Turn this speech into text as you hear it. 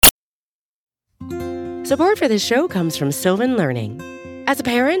Support for this show comes from Sylvan Learning. As a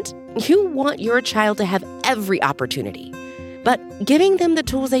parent, you want your child to have every opportunity, but giving them the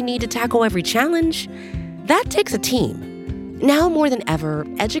tools they need to tackle every challenge, that takes a team. Now more than ever,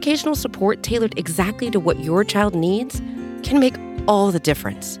 educational support tailored exactly to what your child needs can make all the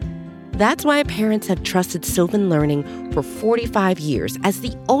difference. That's why parents have trusted Sylvan Learning for 45 years as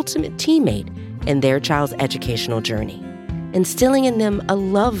the ultimate teammate in their child's educational journey, instilling in them a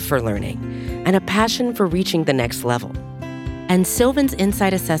love for learning and a passion for reaching the next level. And Sylvan's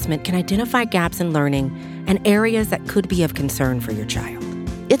Insight Assessment can identify gaps in learning and areas that could be of concern for your child.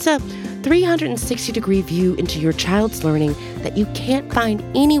 It's a 360-degree view into your child's learning that you can't find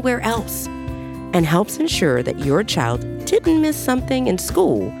anywhere else, and helps ensure that your child didn't miss something in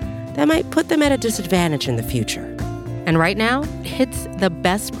school that might put them at a disadvantage in the future. And right now, it's the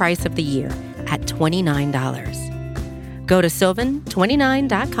best price of the year at $29. Go to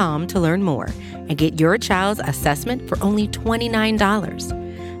sylvan29.com to learn more and get your child's assessment for only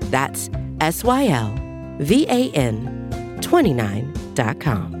 $29. That's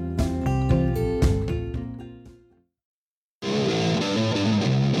SYLVAN29.com.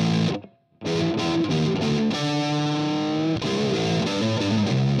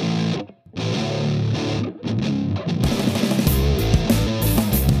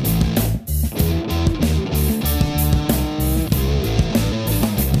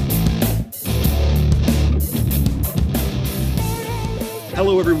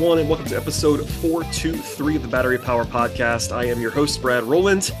 Hello, everyone, and welcome to episode 423 of the Battery Power Podcast. I am your host, Brad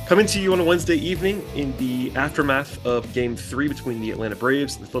Rowland, coming to you on a Wednesday evening in the aftermath of Game 3 between the Atlanta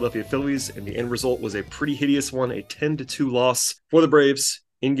Braves and the Philadelphia Phillies, and the end result was a pretty hideous one, a 10-2 loss for the Braves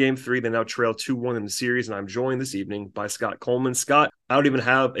in Game 3. They now trail 2-1 in the series, and I'm joined this evening by Scott Coleman. Scott, I don't even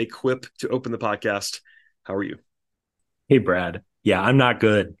have a quip to open the podcast. How are you? Hey, Brad. Yeah, I'm not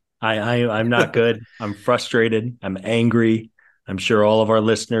good. I'm not good. I'm frustrated. I'm angry. I'm sure all of our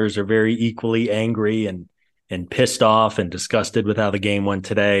listeners are very equally angry and pissed off and disgusted with how the game went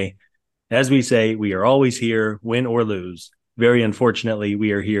today. As we say, we are always here, win or lose. Very unfortunately,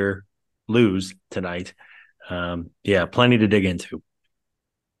 we are here, lose tonight. Plenty to dig into.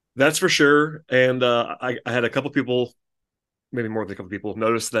 That's for sure. And I had a couple people, maybe more than a couple people,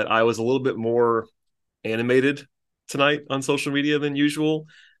 notice that I was a little bit more animated tonight on social media than usual.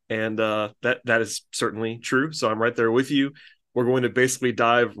 And that is certainly true. So I'm right there with you. We're going to basically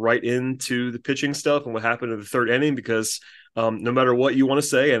dive right into the pitching stuff and what happened in the third inning, because no matter what you want to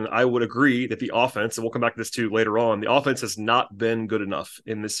say, and I would agree that the offense, and we'll come back to this too later on, the offense has not been good enough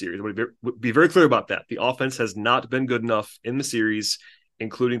in this series. I want to be very clear about that. The offense has not been good enough in the series,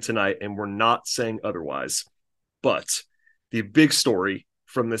 including tonight, and we're not saying otherwise. But the big story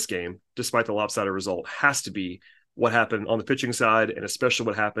from this game, despite the lopsided result, has to be what happened on the pitching side, and especially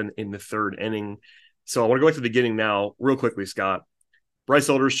what happened in the third inning. So I want to go back to the beginning now real quickly, Scott. Bryce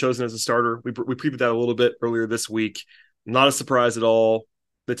Elder is chosen as a starter. We previewed that a little bit earlier this week. Not a surprise at all.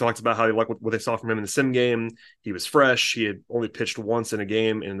 They talked about how they like what they saw from him in the sim game. He was fresh. He had only pitched once in a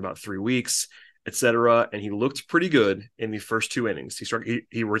game in about 3 weeks, etc. And he looked pretty good in the first 2 innings.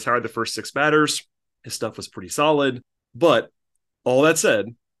 He retired the first 6 batters. His stuff was pretty solid. But all that said,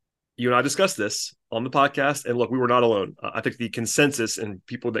 you and I discussed this on the podcast, and look, we were not alone. I think the consensus and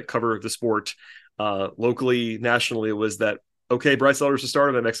people that cover the sport locally, nationally, was that, okay, Bryce Elder's a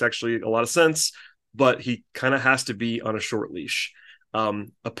starter. That makes actually a lot of sense, but he kind of has to be on a short leash.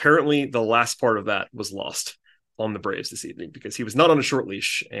 Apparently, the last part of that was lost on the Braves this evening because he was not on a short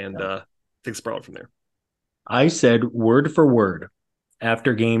leash, and things spiraled from there. I said word for word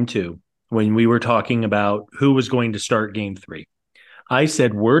after Game 2, when we were talking about who was going to start Game 3, I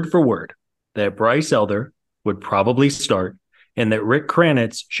said word for word that Bryce Elder would probably start, and that Rick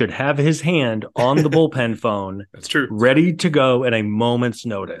Kranitz should have his hand on the bullpen phone. That's true. Ready to go at a moment's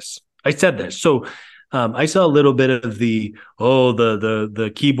notice. I said this. So I saw a little bit of the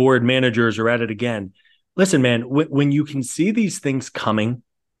keyboard managers are at it again. Listen, man, when you can see these things coming,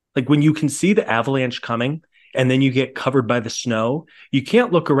 like when you can see the avalanche coming and then you get covered by the snow, you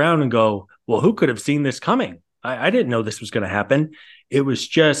can't look around and go, well, who could have seen this coming? I didn't know this was going to happen. It was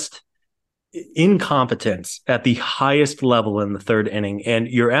just incompetence at the highest level in the third inning. And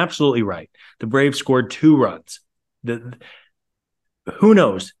you're absolutely right. The Braves scored 2 runs. Who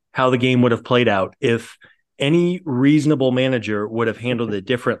knows how the game would have played out if any reasonable manager would have handled it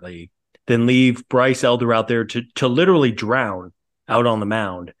differently than leave Bryce Elder out there to literally drown out on the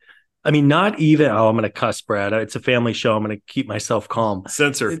mound. I mean, not even, I'm going to cuss, Brad. It's a family show. I'm going to keep myself calm.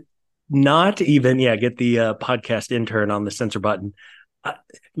 Censor. Not even, get the podcast intern on the censor button.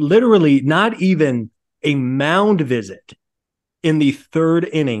 Literally not even a mound visit in the third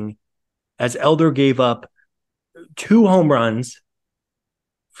inning as Elder gave up 2 home runs,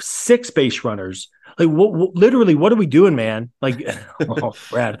 6 base runners. Like, literally, what are we doing, man? Like, oh,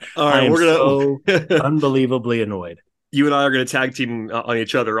 Brad, All right, I am so gonna unbelievably annoyed. you and I are gonna tag team on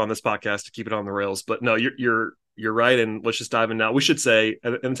each other on this podcast to keep it on the rails. But no, you're right, and let's just dive in now. We should say,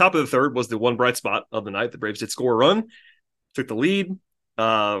 at the top of the third was the one bright spot of the night. The Braves did score a run, took the lead.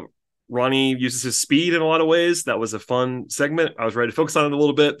 Ronnie uses his speed in a lot of ways. That was a fun segment. I was ready to focus on it a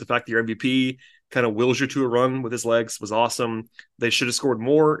little bit. The fact that your MVP kind of wills you to a run with his legs was awesome. They should have scored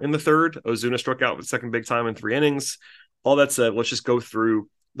more in the third. Ozuna struck out with second big time in 3 innings. All that said, let's just go through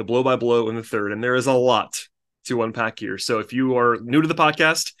the blow by blow in the third. And there is a lot to unpack here. So if you are new to the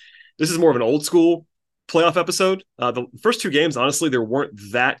podcast, this is more of an old school playoff episode. The first 2 games, honestly, there weren't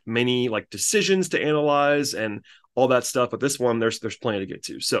that many like decisions to analyze and all that stuff. But this one, there's plenty to get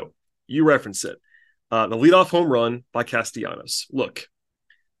to. So you reference it. The leadoff home run by Castellanos. Look,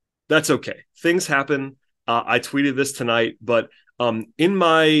 that's okay. Things happen. I tweeted this tonight, but in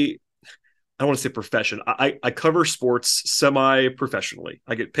my, I don't want to say profession, I cover sports semi-professionally.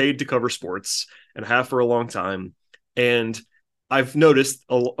 I get paid to cover sports and have for a long time. And I've noticed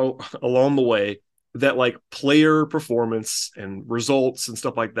along the way that like player performance and results and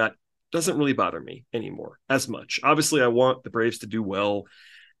stuff like that doesn't really bother me anymore as much. Obviously, I want the Braves to do well,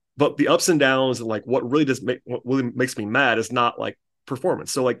 but the ups and downs and like what really makes me mad is not like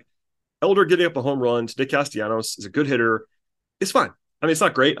performance. So like Elder getting up a home run to Nick Castellanos is a good hitter. It's fine. I mean, it's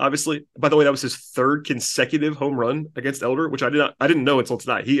not great, obviously. By the way, that was his 3rd consecutive home run against Elder, which I didn't know until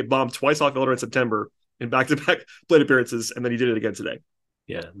tonight. He bombed twice off Elder in September in back-to-back plate appearances, and then he did it again today.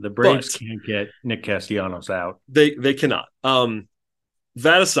 Yeah, the Braves can't get Nick Castellanos out. They cannot.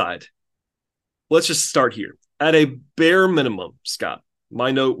 That aside, let's just start here. At a bare minimum, Scott,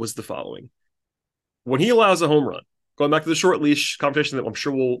 my note was the following. When he allows a home run, going back to the short leash conversation that I'm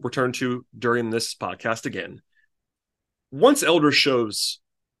sure we'll return to during this podcast again, once Elder shows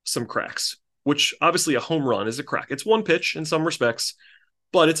some cracks, which obviously a home run is a crack. It's one pitch in some respects,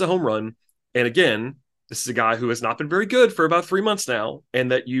 but it's a home run. And again, this is a guy who has not been very good for about 3 months now,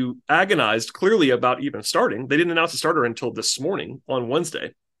 and that you agonized clearly about even starting. They didn't announce a starter until this morning on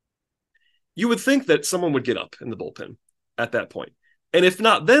Wednesday. You would think that someone would get up in the bullpen at that point. And if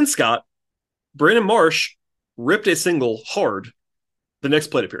not, then Scott, Brandon Marsh ripped a single hard the next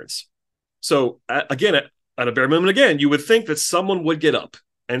plate appearance. So again, at a bare minimum, again, you would think that someone would get up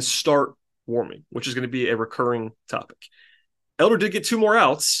and start warming, which is going to be a recurring topic. Elder did get 2 more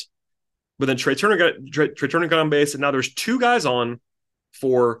outs, but then Trey Turner got on base, and now there's 2 guys on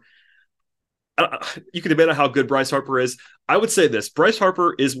for. You can debate on how good Bryce Harper is. I would say this: Bryce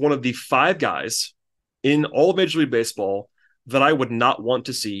Harper is one of the 5 guys in all of Major League Baseball that I would not want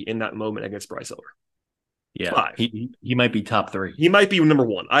to see in that moment against Bryce Elder. Yeah, 5. He might be top 3. He might be number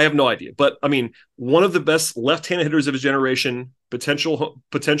 1. I have no idea. But, I mean, one of the best left-handed hitters of his generation, potential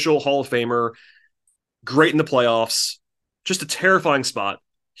Hall of Famer, great in the playoffs, just a terrifying spot,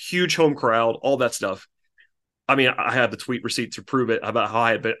 huge home crowd, all that stuff. I mean, I have the tweet receipt to prove it about how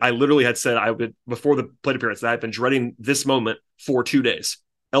I literally had said I would, before the plate appearance, that I had been dreading this moment for 2 days.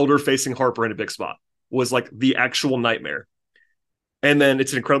 Elder facing Harper in a big spot was like the actual nightmare. And then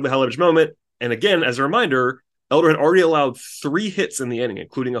it's an incredibly high leverage moment. And again, as a reminder, Elder had already allowed 3 hits in the inning,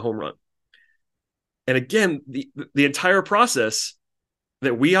 including a home run. And again, the entire process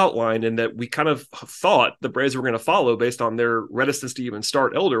that we outlined and that we kind of thought the Braves were going to follow based on their reticence to even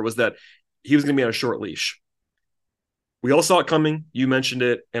start Elder was that he was going to be on a short leash. We all saw it coming. You mentioned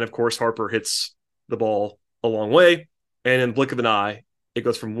it. And of course, Harper hits the ball a long way. And in the blink of an eye, it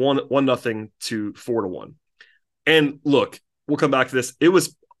goes from 1-0 to 4-1. And look, we'll come back to this. It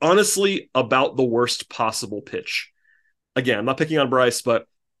was honestly about the worst possible pitch. Again, I'm not picking on Bryce, but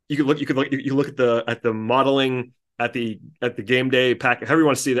you look at the modeling at the game day pack, however you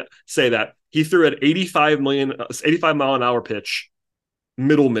want to say that. He threw an 85 mile an hour pitch,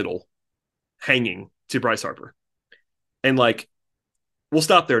 middle, hanging to Bryce Harper. And like, we'll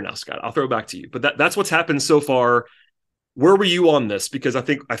stop there now, Scott. I'll throw it back to you. But that's what's happened so far. Where were you on this? Because I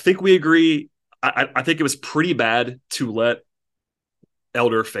think we agree. I think it was pretty bad to let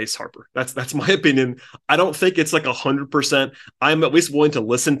Elder face Harper. That's my opinion. I don't think it's like 100%. I'm at least willing to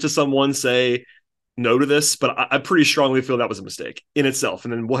listen to someone say no to this, but I pretty strongly feel that was a mistake in itself.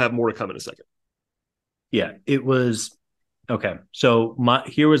 And then we'll have more to come in a second. Yeah, it was. Okay. So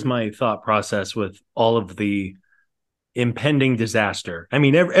here was my thought process with all of the impending disaster. I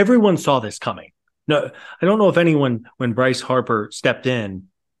mean, everyone saw this coming. No, I don't know if anyone, when Bryce Harper stepped in,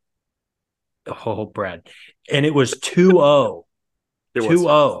 Brad, and it was 2-0. It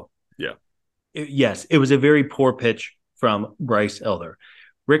 2-0. Yeah. Yes, it was a very poor pitch from Bryce Elder.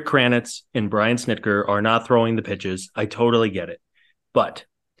 Rick Kranitz and Brian Snitker are not throwing the pitches. I totally get it. But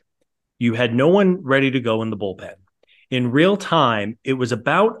you had no one ready to go in the bullpen. In real time, it was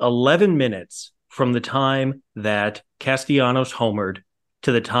about 11 minutes from the time that Castellanos homered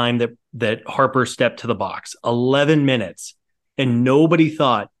to the time that Harper stepped to the box. 11 minutes. And nobody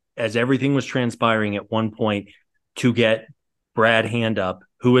thought, as everything was transpiring at one point, to get Brad Hand up,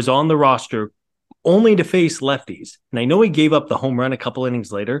 who was on the roster only to face lefties. And I know he gave up the home run a couple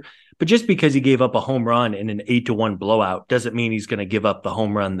innings later, but just because he gave up a home run in an 8-1 blowout doesn't mean he's going to give up the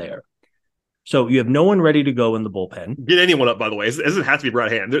home run there. So you have no one ready to go in the bullpen. Get anyone up, by the way. It doesn't have to be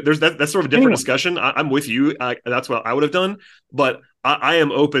Brad Hand. That's sort of a different discussion. I'm with you. That's what I would have done. But I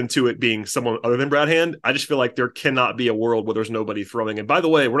am open to it being someone other than Brad Hand. I just feel like there cannot be a world where there's nobody throwing. And by the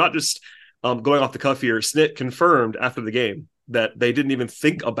way, we're not just going off the cuff here. Snit confirmed after the game that they didn't even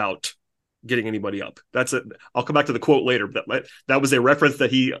think about getting anybody up. That's it. I'll come back to the quote later. That was a reference that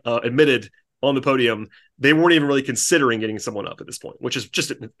he admitted on the podium. They weren't even really considering getting someone up at this point, which is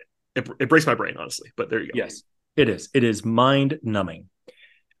just it breaks my brain, honestly. But there you go. Yes, it is. It is mind numbing.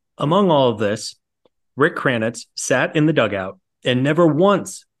 Among all of this, Rick Kranitz sat in the dugout and never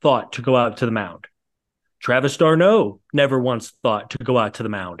once thought to go out to the mound. Travis d'Arnaud never once thought to go out to the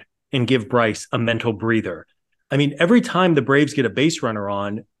mound and give Bryce a mental breather. I mean, every time the Braves get a base runner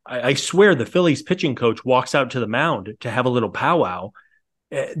on, I swear the Phillies pitching coach walks out to the mound to have a little powwow.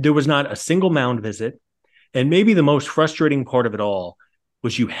 There was not a single mound visit. And maybe the most frustrating part of it all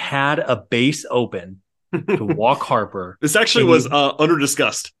was you had a base open to walk Harper. This actually was under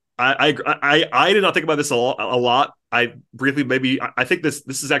discussed. I did not think about this a lot. I briefly I think this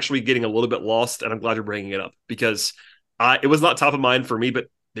is actually getting a little bit lost, and I'm glad you're bringing it up because it was not top of mind for me. But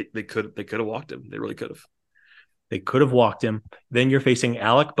they could have walked him. They really could have. They could have walked him. Then you're facing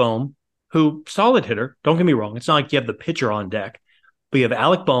Alec Bohm, who solid hitter. Don't get me wrong. It's not like you have the pitcher on deck, but you have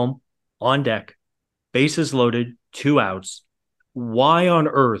Alec Bohm on deck, bases loaded, 2 outs. Why on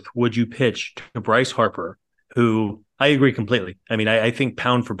earth would you pitch to Bryce Harper, who I agree completely. I mean, I think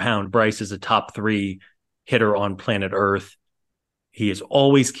pound for pound, Bryce is a top 3 hitter on planet Earth. He has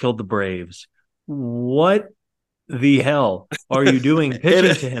always killed the Braves. What the hell are you doing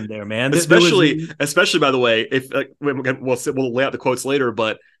pitching to him there, man? Especially by the way, if we'll lay out the quotes later,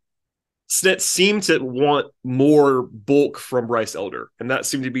 but Snit seemed to want more bulk from Bryce Elder, and that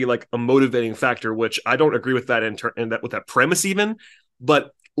seemed to be like a motivating factor, which I don't agree with that with that premise even.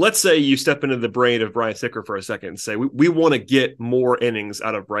 But let's say you step into the brain of Brian Snitker for a second and say, we want to get more innings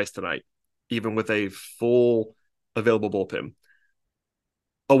out of Bryce tonight, even with a full available bullpen.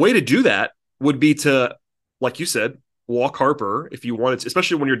 A way to do that would be to, like you said, walk Harper if you wanted to,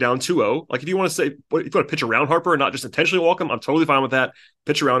 especially when you're down 2-0. Like if you want to say, if you want to pitch around Harper and not just intentionally walk him, I'm totally fine with that.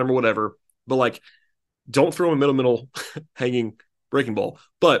 Pitch around him or whatever. But like, don't throw him a middle hanging breaking ball.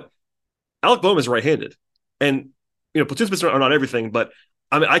 But Alec Bohm is right-handed. And, platoon splits are not everything, but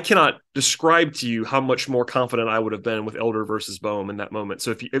I mean, I cannot describe to you how much more confident I would have been with Elder versus Bohm in that moment.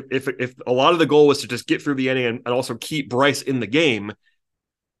 So if a lot of the goal was to just get through the inning and also keep Bryce in the game,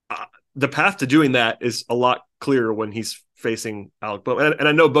 the path to doing that is a lot clearer when he's facing Alec Bohm. And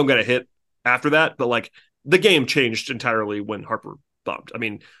I know Bohm got a hit after that, but like the game changed entirely when Harper bombed. I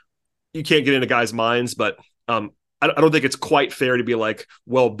mean, you can't get into guys' minds, but I don't think it's quite fair to be like,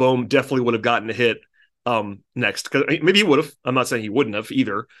 well, Bohm definitely would have gotten a hit next, because maybe he would have. I'm not saying he wouldn't have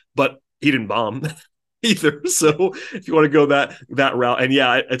either, but he didn't bomb either. So if you want to go that route, and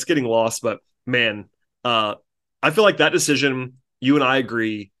yeah, it's getting lost, but man, I feel like that decision, you and I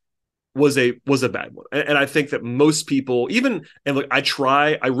agree, was a bad one. And I think that most people, and look,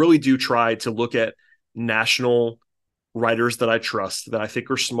 I really do try to look at national writers that I trust, that I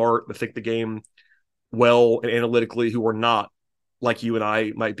think are smart, that think the game well and analytically, who are not like you and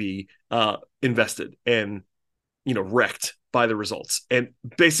I might be invested and, wrecked by the results. And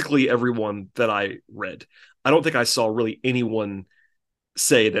basically everyone that I read, I don't think I saw really anyone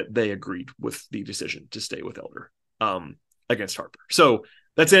say that they agreed with the decision to stay with Elder against Harper. So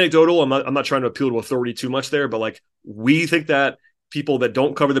that's anecdotal. I'm not trying to appeal to authority too much there, but like, we think that, people that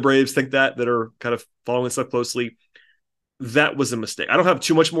don't cover the Braves think that are kind of following stuff closely. That was a mistake. I don't have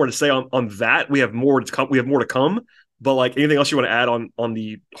too much more to say on that. We have more to come. But like, anything else you want to add on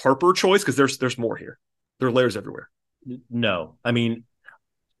the Harper choice? Because there's more here. There are layers everywhere. No, I mean,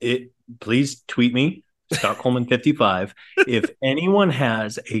 please tweet me, Scott Coleman 55. If anyone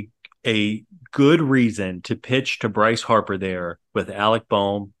has a good reason to pitch to Bryce Harper there with Alec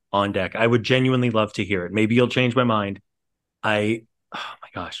Bohm on deck, I would genuinely love to hear it. Maybe you'll change my mind. Oh my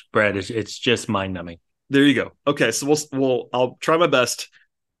gosh, Brad, it's just mind numbing. There you go. Okay, so I'll try my best.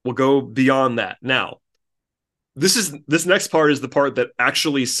 We'll go beyond that. Now, this next part is the part that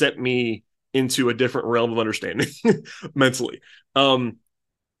actually sent me into a different realm of understanding mentally.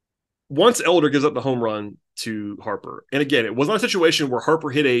 Once Elder gives up the home run to Harper, and again, it was not a situation where Harper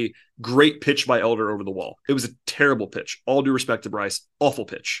hit a great pitch by Elder over the wall. It was a terrible pitch. All due respect to Bryce, awful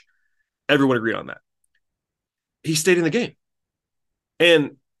pitch. Everyone agreed on that. He stayed in the game.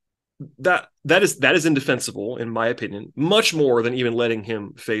 And that is indefensible, in my opinion, much more than even letting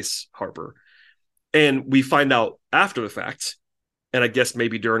him face Harper. And we find out after the fact, and I guess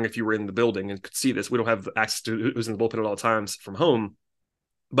maybe during, if you were in the building and could see this, we don't have access to who's in the bullpen at all times from home,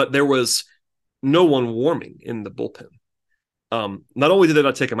 but there was no one warming in the bullpen. Not only did they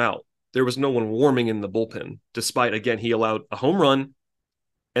not take him out, there was no one warming in the bullpen, despite, again, he allowed a home run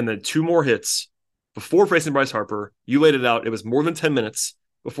and then 2 more hits before facing Bryce Harper. You laid it out. It was more than 10 minutes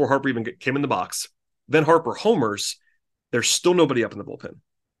before Harper even came in the box. Then Harper homers. There's still nobody up in the bullpen.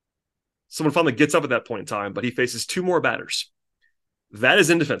 Someone finally gets up at that point in time, but he faces 2 more batters. That is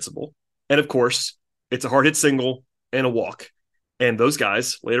indefensible. And of course, it's a hard hit single and a walk. And those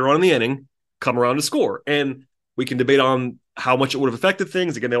guys later on in the inning come around to score. And we can debate on how much it would have affected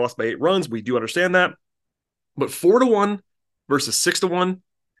things. Again, they lost by 8 runs. We do understand that. But 4-1 versus 6-1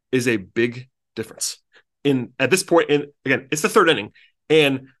 is a big difference. At this point, and again, it's the 3rd inning.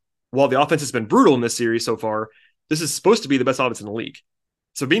 And while the offense has been brutal in this series so far, this is supposed to be the best offense in the league.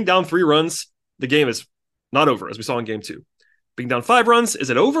 So being down 3 runs, the game is not over, as we saw in game 2. Being down 5 runs, is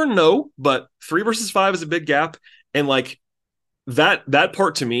it over? No, but 3 versus 5 is a big gap. And like that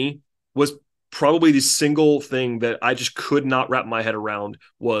part to me was probably the single thing that I just could not wrap my head around,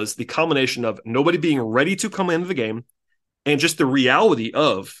 was the combination of nobody being ready to come into the game and just the reality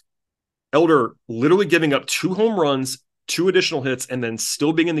of Elder literally giving up 2 home runs, 2 additional hits, and then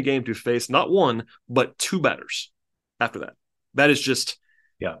still being in the game to face not 1, but 2 batters after that. That is just,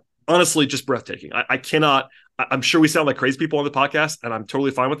 honestly, just breathtaking. I cannot, I'm sure we sound like crazy people on the podcast, and I'm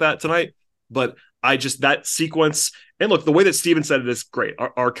totally fine with that tonight, but that sequence, and look, the way that Steven said it is great.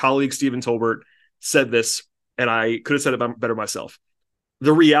 Our colleague, Steven Tolbert, said this, and I could have said it better myself.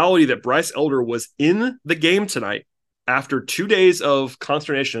 The reality that Bryce Elder was in the game tonight after 2 days of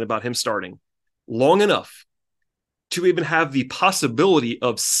consternation about him starting long enough to even have the possibility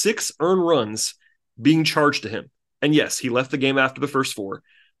of 6 earned runs being charged to him. And yes, he left the game after the first 4,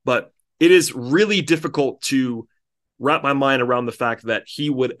 but it is really difficult to wrap my mind around the fact that he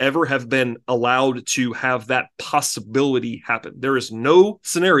would ever have been allowed to have that possibility happen. There is no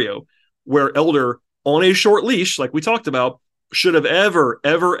scenario where Elder, on a short leash, like we talked about, should have ever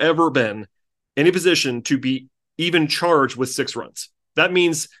been in a position to be even charged with 6 runs. That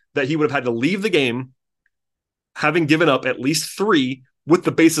means that he would have had to leave the game having given up at least 3 with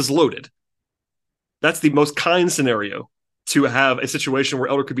the bases loaded. That's the most kind scenario, to have a situation where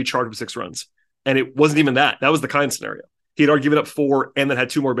Elder could be charged with 6 runs. And it wasn't even that. That was the kind scenario. He had already given up 4 and then had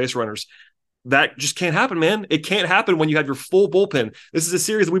 2 more base runners. That just can't happen, man. It can't happen when you have your full bullpen. This is a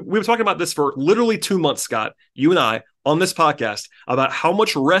series. We were talking about this for literally 2 months, Scott, you and I, on this podcast, about how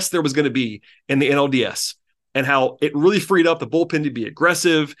much rest there was going to be in the NLDS and how it really freed up the bullpen to be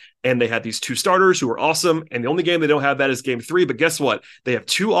aggressive. And they had these 2 starters who are awesome. And the only game they don't have that is game 3. But guess what? They have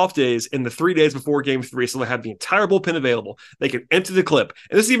 2 off days in the 3 days before game 3. So they have the entire bullpen available. They can empty the clip.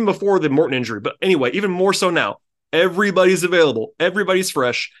 And this is even before the Morton injury. But anyway, even more so now. Everybody's available. Everybody's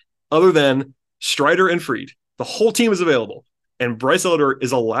fresh, other than Strider and Fried. The whole team is available. And Bryce Elder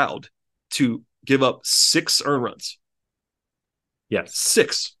is allowed to give up 6 earned runs. Yes.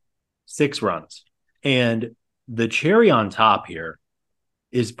 6 runs. And the cherry on top here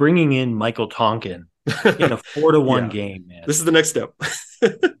is bringing in Michael Tonkin in a 4-1 game, man. This is the next step.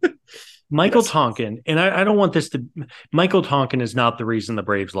 Michael Tonkin, and I don't want this to – Michael Tonkin is not the reason the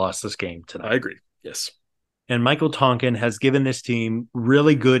Braves lost this game tonight. I agree, yes. And Michael Tonkin has given this team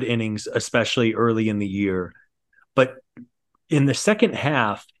really good innings, especially early in the year. But in the second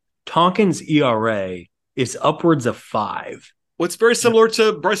half, Tonkin's ERA is upwards of 5. Well, it's very similar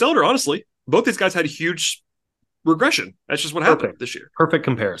to Bryce Elder, honestly. Both these guys had huge regression. That's just what happened this year. Perfect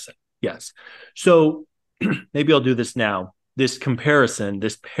comparison. Yes. So maybe I'll do this now. This comparison,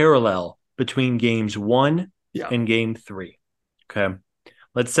 this parallel between games 1 and game 3. Okay.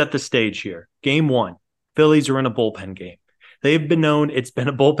 Let's set the stage here. Game 1, Phillies are in a bullpen game. They've been known it's been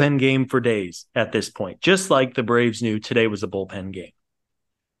a bullpen game for days at this point, just like the Braves knew today was a bullpen game.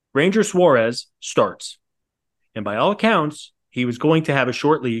 Ranger Suarez starts. And by all accounts, he was going to have a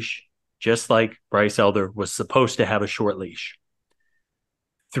short leash, just like Bryce Elder was supposed to have a short leash.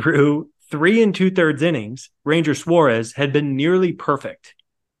 Through 3 2/3 innings, Ranger Suarez had been nearly perfect.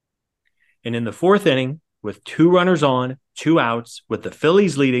 And in the 4th inning, with 2 runners on, 2 outs, with the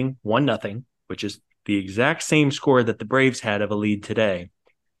Phillies leading 1-0, which is the exact same score that the Braves had of a lead today.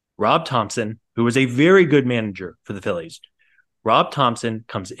 Rob Thompson, who was a very good manager for the Phillies, Rob Thompson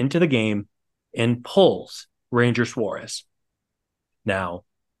comes into the game and pulls Ranger Suarez. Now,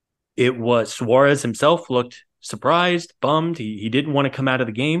 it was Suarez himself looked surprised, bummed. He didn't want to come out of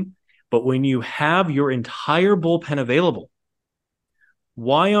the game. But when you have your entire bullpen available,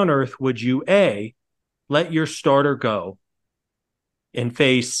 why on earth would you, A, let your starter go and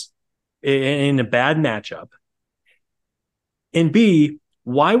face in a bad matchup? And B,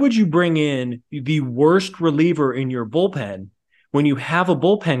 why would you bring in the worst reliever in your bullpen when you have a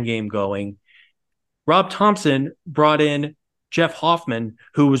bullpen game going? Rob Thompson brought in Jeff Hoffman,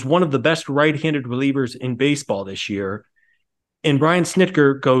 who was one of the best right-handed relievers in baseball this year. And Brian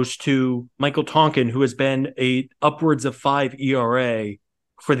Snitker goes to Michael Tonkin, who has been a upwards of 5 ERA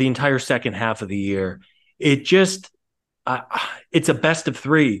for the entire second half of the year. It just, it's a best of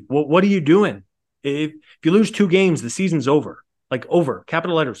 3. What are you doing? If you lose 2 games, the season's over. Like over,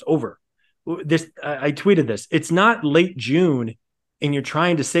 capital letters, over. I tweeted this. It's not late June and you're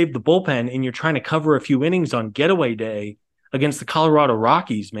trying to save the bullpen and you're trying to cover a few innings on getaway day against the Colorado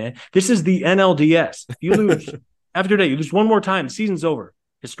Rockies, man. This is the NLDS. If you lose after today, you lose one more time, the season's over.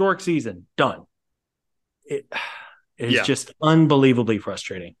 Historic season, done. It is just unbelievably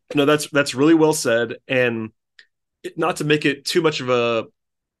frustrating. No, that's really well said. And not to make it too much of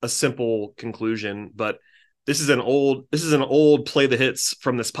a simple conclusion, but this is an old play the hits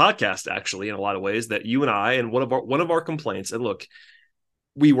from this podcast, actually, in a lot of ways, that you and I, and one of our complaints, and look,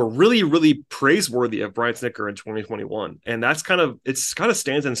 we were really, really praiseworthy of Brian Snitker in 2021. And that's kind of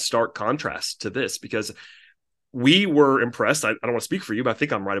stands in stark contrast to this, because we were impressed. I don't want to speak for you, but I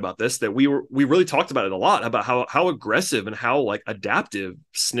think I'm right about this, that we really talked about it a lot, about how aggressive and how like adaptive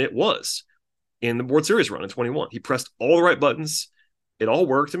Snit was in the World Series run in 21. He pressed all the right buttons. It all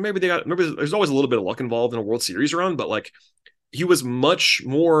worked. And maybe there's always a little bit of luck involved in a World Series run, but like he was much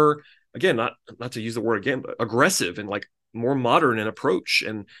more, again, not to use the word again, but aggressive and like more modern in approach.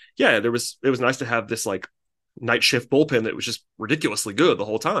 And yeah, it was nice to have this like night shift bullpen that was just ridiculously good the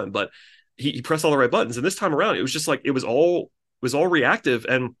whole time, but he pressed all the right buttons. And this time around, it was just like, it was all reactive.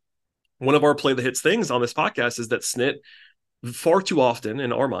 And one of our play the hits things on this podcast is that Snit far too often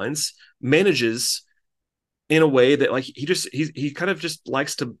in our minds manages in a way that like he kind of just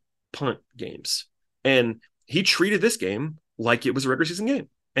likes to punt games. And he treated this game like it was a regular season game.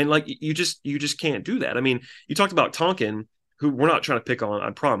 And like you just can't do that. I mean, you talked about Tonkin, who we're not trying to pick on,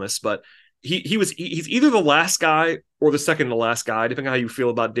 I promise, but he's either the last guy or the second to last guy, depending on how you feel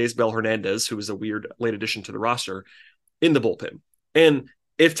about Daysbel Hernandez, who was a weird late addition to the roster, in the bullpen. And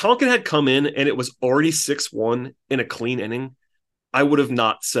if Tonkin had come in and it was already 6-1 in a clean inning, I would have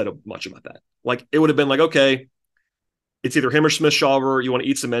not said much about that. Like, it would have been like, okay, it's either him or Smith-Shawver. You want to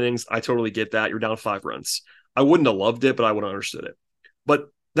eat some innings. I totally get that. You're down 5 runs. I wouldn't have loved it, but I would have understood it. But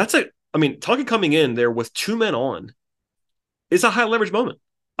Tonkin coming in there with 2 men on is a high leverage moment.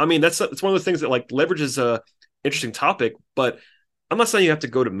 I mean, it's one of the things that like leverage is a interesting topic, but I'm not saying you have to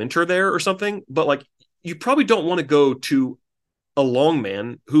go to Minter there or something, but like you probably don't want to go to a long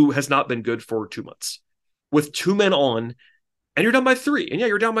man who has not been good for 2 months with 2 men on, and you're down by 3. And yeah,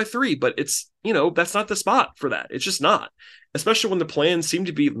 you're down by 3, but it's, that's not the spot for that. It's just not, especially when the plans seem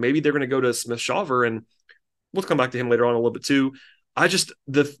to be, maybe they're going to go to Smith-Shawver, and we'll come back to him later on a little bit too. I just,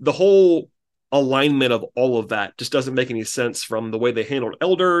 the whole alignment of all of that just doesn't make any sense, from the way they handled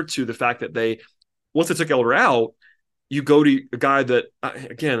Elder to the fact that once they took Elder out, you go to a guy that,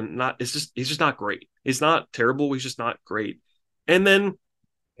 again, he's just not great. He's not terrible. He's just not great. And then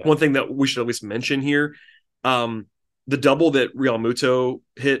one thing that we should at least mention here, the double that Real Muto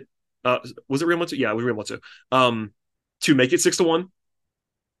hit, was it Real Muto? Yeah, it was Real Muto. To make it 6-1,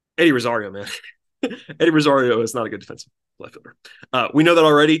 Eddie Rosario, man. Eddie Rosario is not a good defensive left fielder. We know that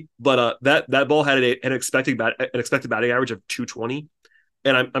already, but that ball had an expected batting average of 220,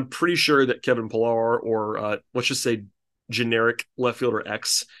 and I'm pretty sure that Kevin Pillar, or let's just say generic left fielder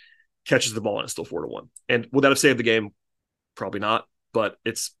X, catches the ball and it's still 4-1. And would that have saved the game? Probably not. But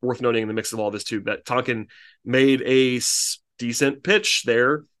it's worth noting in the mix of all this too that Tonkin made a decent pitch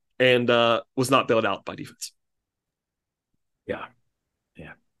there and was not bailed out by defense. Yeah.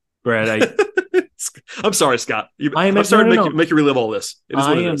 Brad, I'm sorry, Scott. I'm sorry to make you relive all this. It is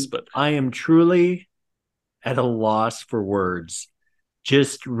what it is. But I am truly at a loss for words,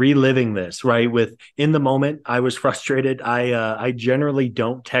 just reliving this. Right, in the moment, I was frustrated. I generally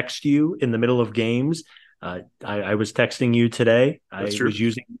don't text you in the middle of games. I was texting you today. That's I true. was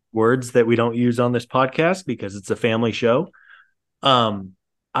using words that we don't use on this podcast because it's a family show. It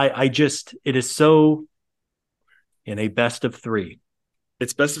is so in a best of 3.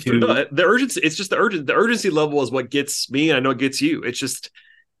 It's best of three. No, the urgency. It's just the urgency level is what gets me, and I know it gets you. It's just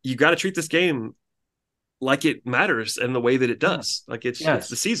you got to treat this game like it matters in the way that it does. Like it's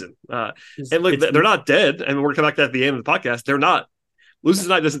the season. And look, they're not dead. I mean, we're coming back to that at the end of the podcast. They're not losing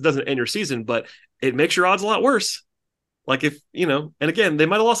tonight doesn't end your season, but it makes your odds a lot worse. Like if and again, they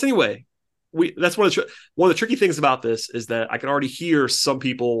might have lost anyway. That's one of the tricky things about this is that I can already hear some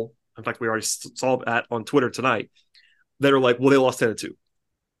people. In fact, we already saw that on Twitter tonight that are like, well, they lost 10-2.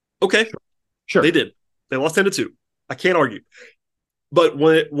 Okay, sure, they did. They lost 10-2. I can't argue. But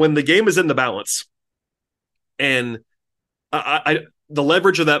when the game is in the balance, and the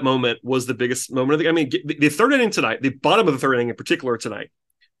leverage of that moment was the biggest moment of the game. I mean, the third inning tonight, the bottom of the third inning in particular tonight,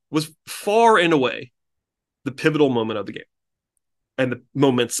 was far and away the pivotal moment of the game, and the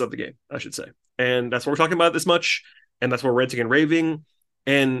moments of the game, I should say. And that's what we're talking about this much, and that's what we're ranting and raving.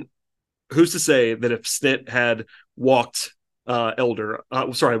 And who's to say that if Snit had walked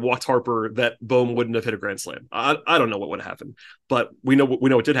walked Harper, that Bohm wouldn't have hit a grand slam? I don't know what would have happened, but we know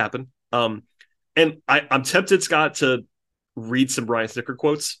what did happen. And I'm tempted, Scott, to read some Brian Snitker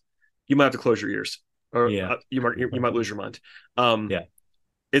quotes. You might have to close your ears, or you might lose your mind.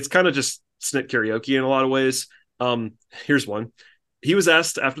 It's kind of just Snit karaoke in a lot of ways. Here's one. He was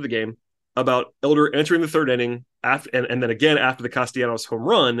asked after the game about Elder entering the third inning and then again after the Castellanos home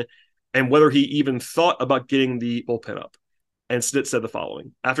run, and whether he even thought about getting the bullpen up. And Snit said the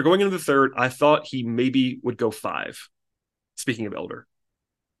following: "After going into the third, I thought he maybe would go 5." Speaking of Elder.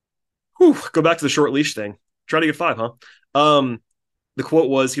 Go back to the short leash thing. Try to get 5, huh? The quote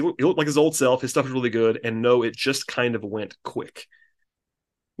was, he looked like his old self. His stuff was really good. And no, it just kind of went quick.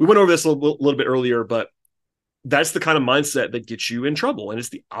 We went over this a little bit earlier, but that's the kind of mindset that gets you in trouble. And it's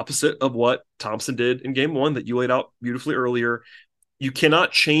the opposite of what Thompson did in game 1 that you laid out beautifully earlier. You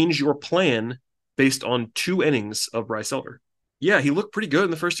cannot change your plan based on 2 innings of Bryce Elder. Yeah, he looked pretty good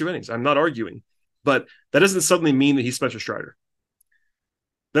in the first 2 innings. I'm not arguing. But that doesn't suddenly mean that he's Spencer Strider.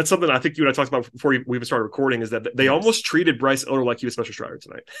 That's something I think you and I talked about before we even started recording, is that they almost treated Bryce Elder like he was Spencer Strider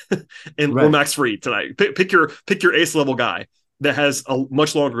tonight, or Max Fried tonight. Pick your ace level guy that has a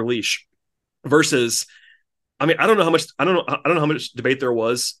much longer leash. Versus, I mean, I don't know how much debate there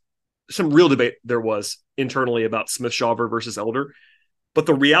was. Some real debate there was internally about Smith Shawver versus Elder, but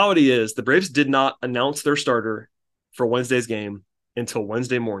the reality is the Braves did not announce their starter for Wednesday's game until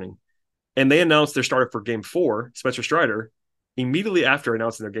Wednesday morning, and they announced their starter for Game 4, Spencer Strider, immediately after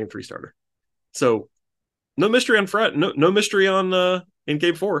announcing their Game 3 starter. So no mystery on Fred, no mystery on in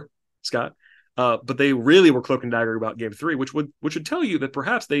Game 4, Scott. But they really were cloak and dagger about Game 3, which would tell you that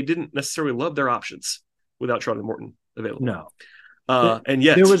perhaps they didn't necessarily love their options without Charlie Morton available. No. And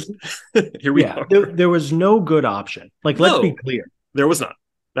yet there was here we are. There was no good option. Let's be clear. There was not.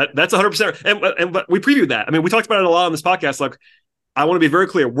 That's 100%. And but we previewed that. I mean, we talked about it a lot on this podcast. Like, I want to be very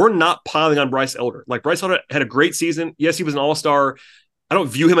clear. We're not piling on Bryce Elder. Like, Bryce Elder had a great season. Yes, he was an all-star. I don't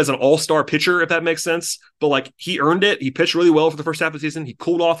view him as an all-star pitcher, if that makes sense. But, like, he earned it. He pitched really well for the first half of the season. He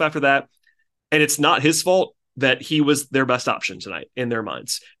cooled off after that. And it's not his fault that he was their best option tonight in their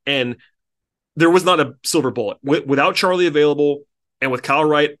minds. And there was not a silver bullet. Without Charlie available and with Kyle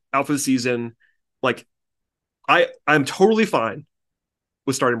Wright out for the season, like, I'm totally fine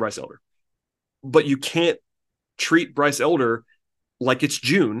with starting Bryce Elder. But you can't treat Bryce Elder like it's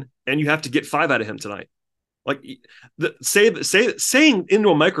June and you have to get 5 out of him tonight. Like, saying into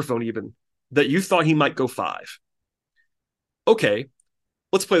a microphone even that you thought he might go 5. Okay,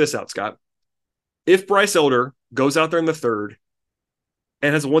 let's play this out, Scott. If Bryce Elder goes out there in the third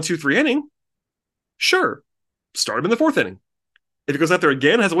and has a 1-2-3 inning, sure, start him in the 4th inning. If he goes out there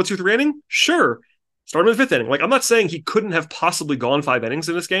again, has a 1-2-3 inning, sure, start him in the 5th inning. Like, I'm not saying he couldn't have possibly gone 5 innings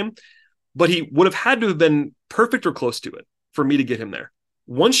in this game, but he would have had to have been perfect or close to it for me to get him there.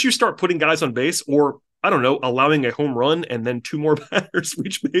 Once you start putting guys on base, or I don't know, allowing a home run and then 2 more batters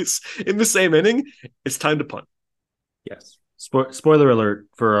reach base in the same inning, it's time to punt. Yes. Spoiler alert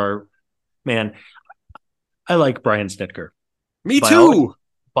for our man. I like Brian Snitker. Me too.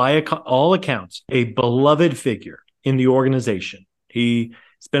 By all accounts, a beloved figure in the organization. He's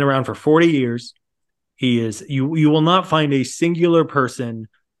been around for 40 years. He is. You will not find a singular person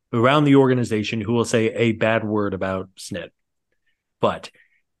around the organization who will say a bad word about Snit. But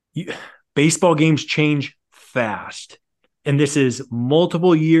baseball games change fast. And this is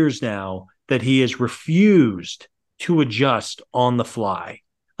multiple years now that he has refused to adjust on the fly.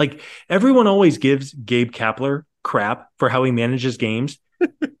 Like, everyone always gives Gabe Kapler crap for how he manages games.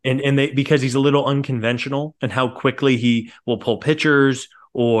 and because he's a little unconventional and how quickly he will pull pitchers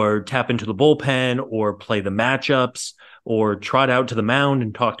or tap into the bullpen or play the matchups or trot out to the mound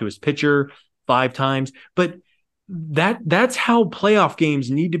and talk to his pitcher 5 times. But That's how playoff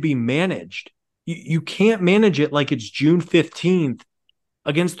games need to be managed. You can't manage it like it's June 15th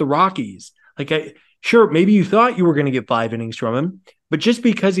against the Rockies. Sure, maybe you thought you were going to get 5 innings from him, but just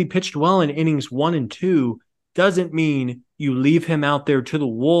because he pitched well in innings 1 and 2 doesn't mean you leave him out there to the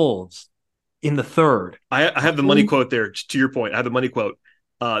wolves in the third. I have the money quote there. To your point, I have the money quote.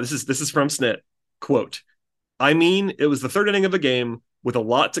 This is from Snit. Quote, I mean, it was the third inning of a game with a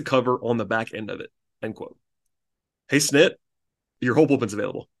lot to cover on the back end of it. End quote. Hey, Snit, your whole bullpen's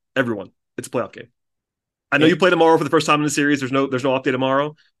available. Everyone. It's a playoff game. I know you play tomorrow for the first time in the series. There's no update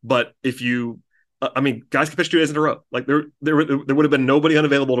tomorrow. But if you, guys can pitch 2 days in a row. Like there would have been nobody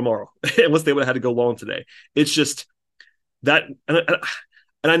unavailable tomorrow unless they would have had to go long today. It's just that, and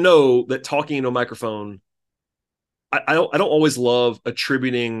I know that talking into a microphone, I don't always love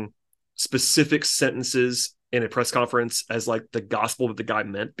attributing specific sentences in a press conference as like the gospel that the guy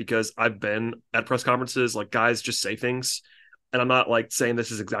meant, because I've been at press conferences, like guys just say things, and I'm not like saying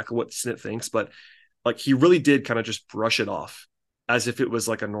this is exactly what Snit thinks, but like he really did kind of just brush it off as if it was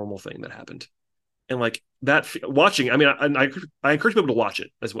like a normal thing that happened. And like that watching, I encourage people to watch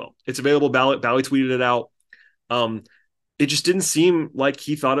it as well. It's available. Bally tweeted it out. It just didn't seem like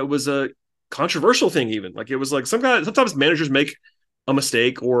he thought it was a controversial thing. Even like it was like sometimes managers make a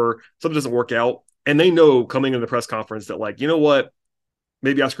mistake or something doesn't work out, and they know coming into the press conference that like, you know what,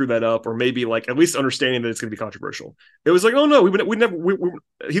 maybe I screwed that up, or maybe like at least understanding that it's going to be controversial. It was like, oh no,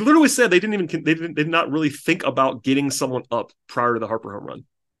 he literally said they did not really think about getting someone up prior to the Harper home run,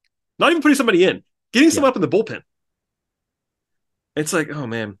 not even putting somebody in, getting someone up in the bullpen. It's like, oh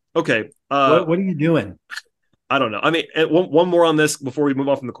man, okay. What are you doing? I don't know. I mean, one more on this before we move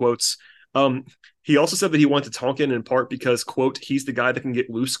on from the quotes. He also said that he wanted Tonkin in part because, quote, he's the guy that can get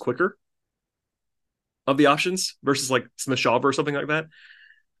loose quicker of the options versus like Smith Shawver or something like that.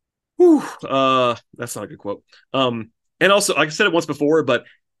 Whew, that's not a good quote. And also, like I said it once before, but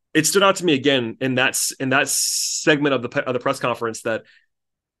it stood out to me again in that segment of the press conference that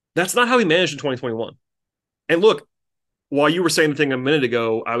that's not how he managed in 2021. And look, while you were saying the thing a minute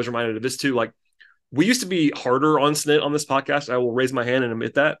ago, I was reminded of this too. Like, we used to be harder on Snit on this podcast. I will raise my hand and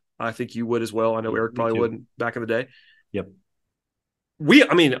admit that. I think you would as well. I know Eric probably would back in the day. Yep.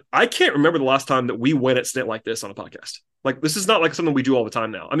 I can't remember the last time that we went at Snit like this on a podcast. Like, this is not like something we do all the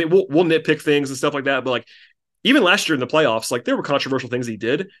time now. I mean, we'll nitpick things and stuff like that, but like even last year in the playoffs, like there were controversial things he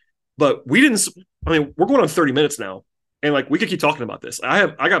did, but we didn't. I mean, we're going on 30 minutes now, and like we could keep talking about this.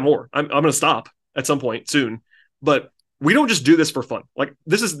 I got more. I'm going to stop at some point soon, but we don't just do this for fun. Like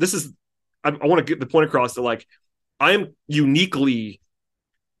this is. I want to get the point across that like I am uniquely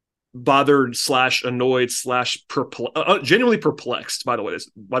bothered / annoyed / genuinely perplexed by the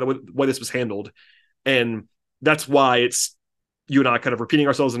way this was handled, and that's why it's you and I kind of repeating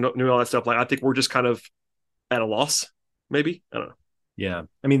ourselves and doing all that stuff. Like I think we're just kind of at a loss, maybe. I don't know. Yeah,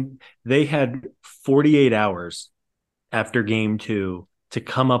 I mean they had 48 hours after Game 2 to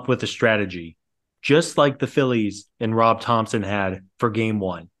come up with a strategy, just like the Phillies and Rob Thompson had for Game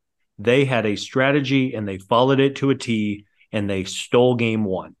 1. They had a strategy and they followed it to a T, and they stole Game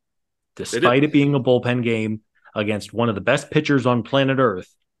 1. Despite it being a bullpen game against one of the best pitchers on planet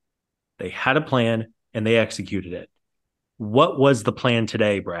Earth, they had a plan and they executed it. What was the plan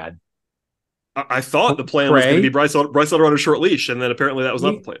today, Brad? I thought the plan was going to be Bryce Elder on a short leash, and then apparently that was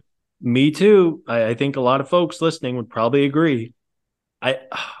not the plan. Me too. I think a lot of folks listening would probably agree.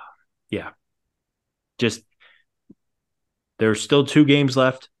 Just there's still 2 games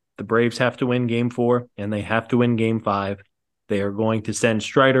left. The Braves have to win Game 4, and they have to win Game 5. They are going to send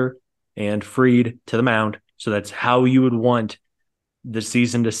Strider and Fried to the mound. So that's how you would want the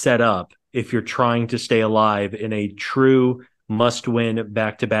season to set up if you're trying to stay alive in a true must-win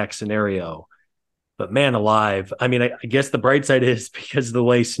back-to-back scenario. But man alive, I mean, I guess the bright side is because of the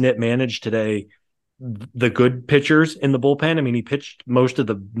way Snit managed today, the good pitchers in the bullpen. I mean, he pitched most of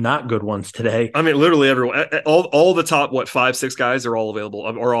the not good ones today. I mean, literally everyone, all the top, 5-6 guys are all available,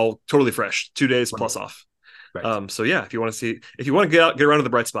 are all totally fresh, 2 days plus off. Right. So yeah, if you want to get around to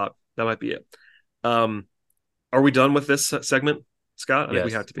the bright spot, that might be it. Are we done with this segment, Scott? I think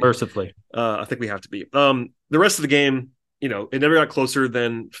we have to be. Mercifully. I think we have to be. The rest of the game, it never got closer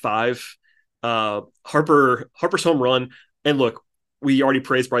than 5. Harper's home run. And look, we already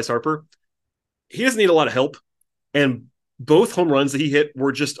praised Bryce Harper. He doesn't need a lot of help. And both home runs that he hit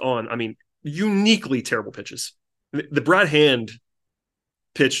were just on, uniquely terrible pitches. The Brad Hand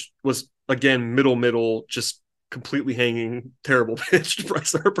pitch was, again, middle, just completely hanging, terrible pitch to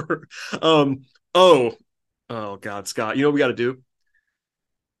Bryce Harper. Oh, God, Scott. You know what we got to do?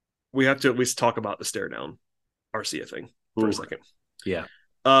 We have to at least talk about the stare down Arcia thing for a second. Yeah.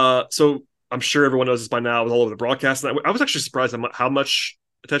 So I'm sure everyone knows this by now. It was all over the broadcast. And I was actually surprised how much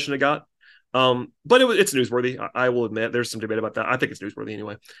attention it got. But it's newsworthy. I will admit there's some debate about that. I think it's newsworthy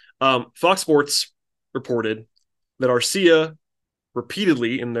anyway. Fox Sports reported that Arcia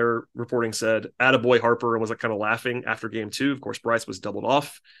repeatedly in their reporting said, "Attaboy Harper," and was like kind of laughing after game 2. Of course, Bryce was doubled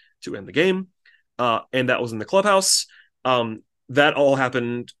off to end the game. And that was in the clubhouse. That all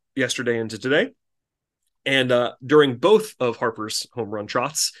happened yesterday into today. And during both of Harper's home run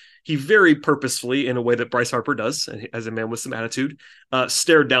trots, he very purposefully, in a way that Bryce Harper does, and as a man with some attitude,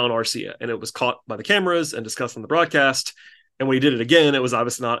 stared down Arcia. And it was caught by the cameras and discussed on the broadcast. And when he did it again, it was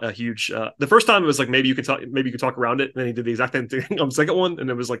obviously not a huge. The first time it was like maybe you could talk around it. And then he did the exact same thing on the second one, and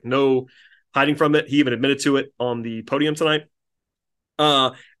there was like no hiding from it. He even admitted to it on the podium tonight.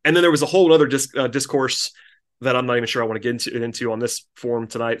 And then there was a whole other discourse that I'm not even sure I want to get into on this forum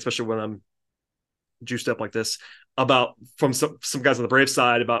tonight, especially when I'm juiced up like this, about from some guys on the Braves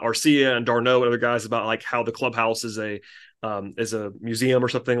side about Arcia and Darno and other guys about like how the clubhouse is a museum or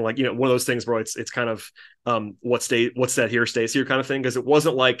something, like, one of those things where it's kind of what's said here stays here kind of thing. Because it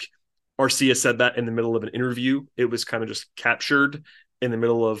wasn't like Arcia said that in the middle of an interview. It was kind of just captured in the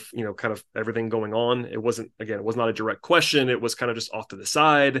middle of, kind of everything going on. It was not a direct question. It was kind of just off to the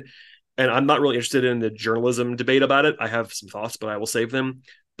side. And I'm not really interested in the journalism debate about it. I have some thoughts, but I will save them.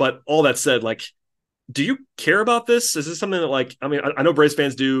 But all that said, like, do you care about this? Is this something that, like, I know Braves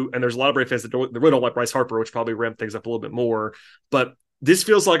fans do, and there's a lot of Braves fans that really don't like Bryce Harper, which probably ramped things up a little bit more. But this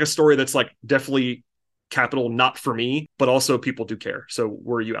feels like a story that's like definitely capital, not for me, but also people do care. So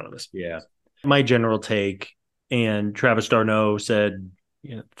where are you at on this? Yeah. My general take, and Travis d'Arnaud said,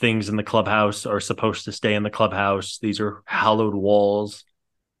 things in the clubhouse are supposed to stay in the clubhouse. These are hallowed walls.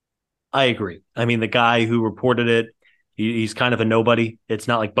 I agree. I mean, the guy who reported it, he's kind of a nobody. It's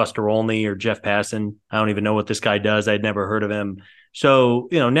not like Buster Olney or Jeff Passan. I don't even know what this guy does. I'd never heard of him. So,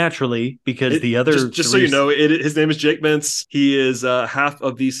 naturally, because the other... Just so you know, his name is Jake Mintz. He is half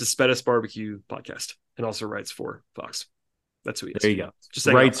of the Suspettus Barbecue podcast and also writes for Fox. That's who he is. There you go. Just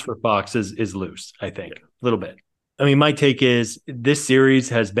writes for Fox is loose, I think. Yeah. A little bit. I mean, my take is this series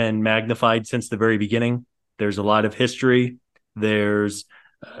has been magnified since the very beginning. There's a lot of history. There's...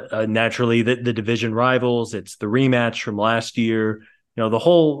 naturally the division rivals. It's the rematch from last year. The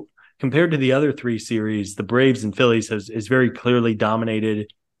whole, compared to the other 3 series, the Braves and Phillies is very clearly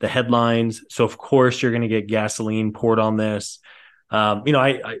dominated the headlines. So of course you're going to get gasoline poured on this.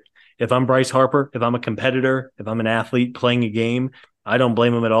 I if I'm Bryce Harper, if I'm a competitor, if I'm an athlete playing a game, I don't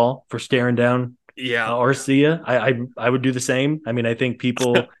blame him at all for staring down Arcia. I would do the same. I mean, I think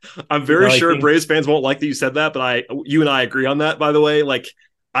people I'm very sure Braves fans won't like that you said that, but you and I agree on that, by the way. Like,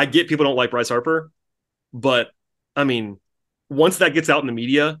 I get people don't like Bryce Harper, but I mean, once that gets out in the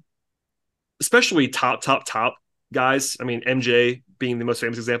media, especially top guys, I mean, MJ being the most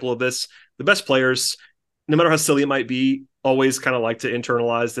famous example of this, the best players, no matter how silly it might be, always kind of like to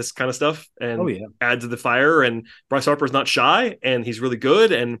internalize this kind of stuff and add to the fire. And Bryce Harper is not shy, and he's really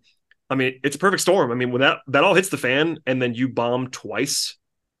good. And I mean, it's a perfect storm. I mean, when that all hits the fan and then you bomb twice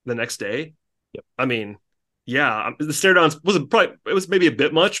the next day, I mean, yeah, the stare downs was maybe a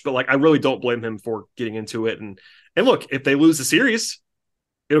bit much, but like, I really don't blame him for getting into it. And look, if they lose the series,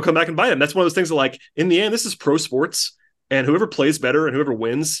 it'll come back and bite them. That's one of those things that, like, in the end, this is pro sports, and whoever plays better and whoever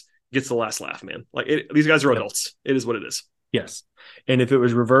wins gets the last laugh, man. Like, these guys are adults. It is what it is. Yes. And if it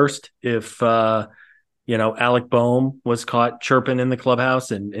was reversed, if, Alec Boehm was caught chirping in the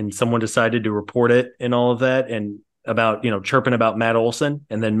clubhouse and someone decided to report it and all of that, and about, chirping about Matt Olson,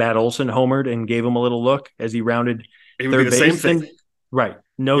 and then Matt Olson homered and gave him a little look as he rounded third base. Same thing. Right.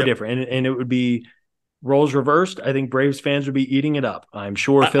 No different. And it would be roles reversed. I think Braves fans would be eating it up. I'm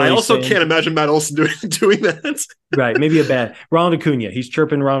sure. I also can't imagine Matt Olson doing that. Right. Maybe a bad Ronald Acuna. He's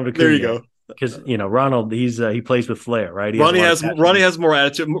chirping Ronald Acuna. There you go. Because Ronald, he plays with flair, right? Ronnie has more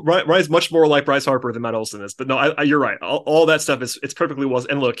attitude. Ronnie's much more like Bryce Harper than Matt Olson is. But no, you're right. All that stuff it's perfectly well.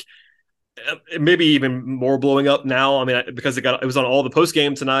 And look, maybe even more blowing up now. I mean, because it was on all the post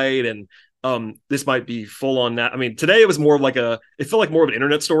game tonight, and this might be full on that. I mean, today it was more of like it felt like more of an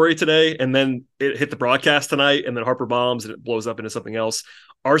internet story today, and then it hit the broadcast tonight, and then Harper bombs and it blows up into something else.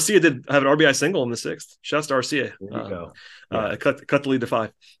 Arcia did have an RBI single in the 6th. Shouts to Arcia. There you go. Cut the lead to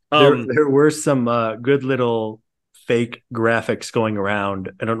 5. There were some good little fake graphics going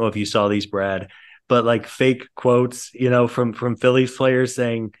around. I don't know if you saw these, Brad, but like fake quotes, from Phillies players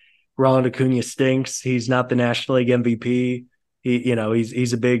saying Ronald Acuna stinks. He's not the National League MVP.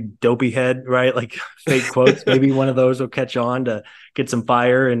 He's a big dopey head, right? Like fake quotes. Maybe one of those will catch on to get some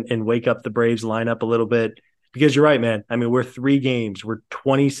fire and wake up the Braves lineup a little bit. Because you're right, man. I mean, we're 3 games. We're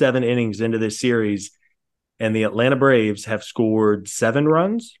 27 innings into this series, and the Atlanta Braves have scored 7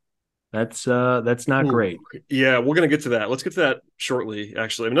 runs That's not great. Yeah, we're gonna get to that. Let's get to that shortly.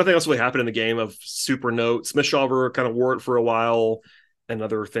 Actually, I mean, nothing else really happened in the game of super note. Smith-Shawver kind of wore it for a while.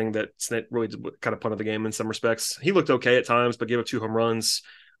 Another thing that Snit really did, kind of punted the game in some respects. He looked okay at times, but gave up 2 home runs.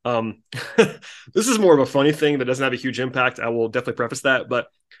 This is more of a funny thing that doesn't have a huge impact. I will definitely preface that, but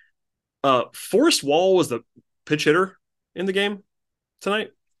Forrest Wall was the pitch hitter in the game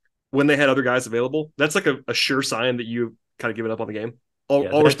tonight when they had other guys available. That's like a sure sign that you kind of given up on the game.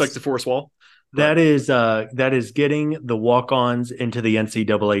 All respect to Forrest Wall. That is getting the walk-ons into the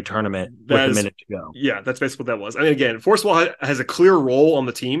NCAA tournament with a minute to go. Yeah, that's basically what that was. I mean, again, Forrest Wall has a clear role on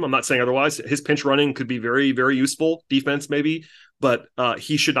the team. I'm not saying otherwise. His pinch running could be very, very useful. Defense, maybe. But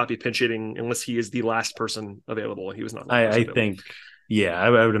he should not be pinch hitting unless he is the last person available. And he was not. I think, I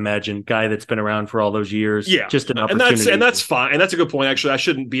would imagine guy that's been around for all those years. Yeah, just an opportunity. And that's fine. And that's a good point. Actually, I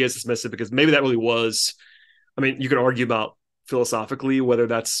shouldn't be as dismissive because maybe that really was. I mean, you could argue about philosophically whether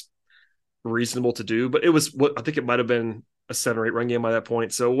that's reasonable to do, but it was what I think it might have been a 7 or 8 run game by that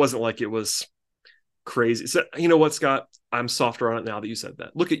point. So it wasn't like it was crazy. So you know what, Scott? I'm softer on it now that you said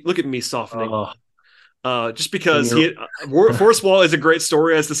that. Look at me softening. Just because Forrest Wall is a great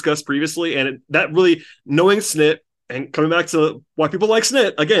story as discussed previously, and that really knowing Snit and coming back to why people like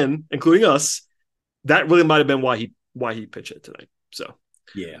Snit again, including us, that really might have been why he pitched it tonight. So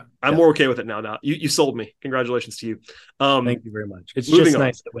yeah, I'm more okay with it now. Now you sold me. Congratulations to you. Thank you very much. It's just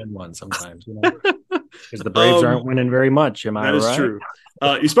nice to win one sometimes, because the Braves aren't winning very much. Am I right? That is true.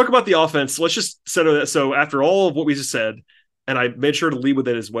 You spoke about the offense. Let's just settle that. So after all of what we just said, and I made sure to lead with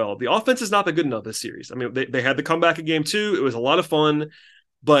it as well, the offense has not been good enough this series. I mean, they had the comeback in game 2. It was a lot of fun,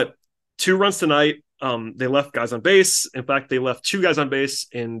 but 2 runs tonight. They left guys on base. In fact, they left 2 guys on base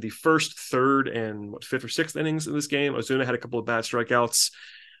in the first, third, and 5th or 6th innings of this game. Ozuna had a couple of bad strikeouts.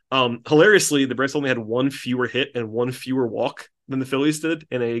 Hilariously, the Braves only had 1 fewer hit and 1 fewer walk than the Phillies did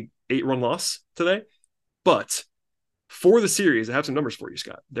in a 8-run loss today. But for the series, I have some numbers for you,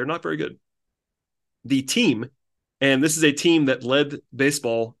 Scott. They're not very good. The team, and this is a team that led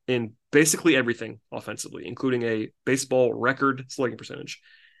baseball in basically everything offensively, including a baseball record slugging percentage.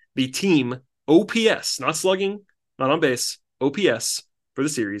 The team OPS, not slugging, not on base, OPS for the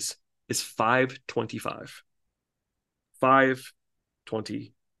series is 525.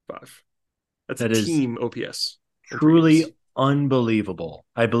 525. That's a team OPS. Truly unbelievable.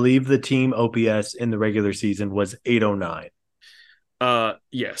 I believe the team OPS in the regular season was 809.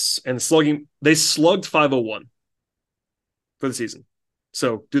 Yes. And slugging, they slugged 501 for the season.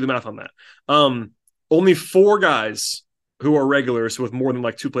 So do the math on that. Only 4 guys who are regulars with more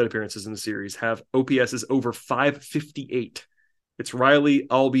than 2 plate appearances in the series have OPSs over 558. It's Riley,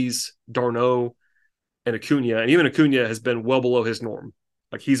 Albies, d'Arnaud, and Acuna. And even Acuna has been well below his norm.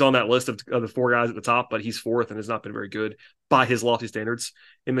 He's on that list of the 4 guys at the top, but he's 4th and has not been very good by his lofty standards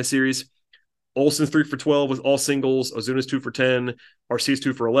in this series. Olsen's 3 for 12 with all singles. Ozuna's 2 for 10. RC's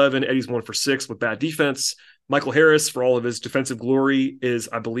 2 for 11. Eddie's 1 for 6 with bad defense. Michael Harris, for all of his defensive glory, is,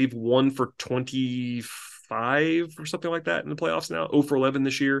 I believe, 1 for 25 or something like that in the playoffs now. 0 for 11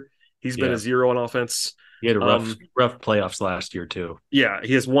 this year. He's been a 0 on offense. He had a rough playoffs last year too. Yeah,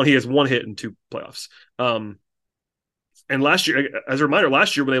 he has 1 hit in 2 playoffs. And last year, as a reminder,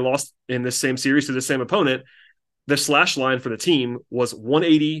 last year when they lost in this same series to the same opponent, the slash line for the team was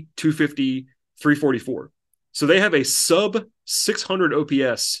 180, 250, 344. So they have a sub 600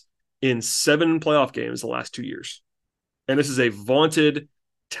 OPS in 7 playoff games the last 2 years. And this is a vaunted,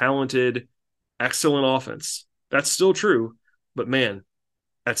 talented, excellent offense. That's still true. But man,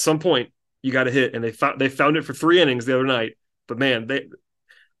 at some point, you got to hit. And they found it for 3 innings the other night. But man,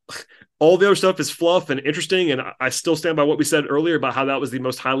 all the other stuff is fluff and interesting. And I still stand by what we said earlier about how that was the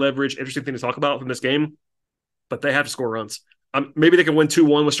most high leverage, interesting thing to talk about from this game. But they have to score runs. Maybe they can win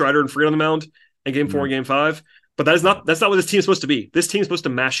 2-1 with Strider and Fried on the mound in game 4 and game 5. But that's not what this team's supposed to be. This team's supposed to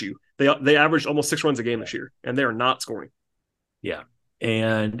mash you. They averaged almost 6 runs a game this year, and they are not scoring. Yeah.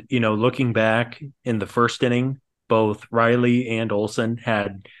 And, looking back in the first inning, both Riley and Olsen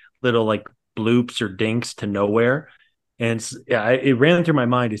had little bloops or dinks to nowhere. And it ran through my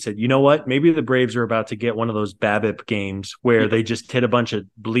mind. I said, you know what? Maybe the Braves are about to get one of those BABIP games where they just hit a bunch of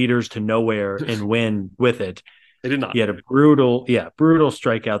bleeders to nowhere and win with it. They did not. He had a brutal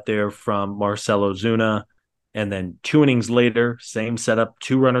strikeout there from Marcell Ozuna. And then 2 innings later, same setup,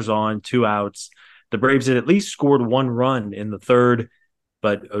 2 runners on, 2 outs. The Braves had at least scored 1 run in the 3rd,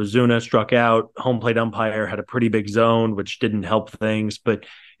 but Ozuna struck out. Home plate umpire had a pretty big zone, which didn't help things. But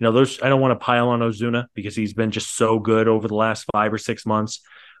I don't want to pile on Ozuna because he's been just so good over the last 5 or 6 months.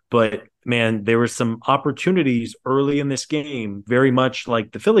 But man, there were some opportunities early in this game, very much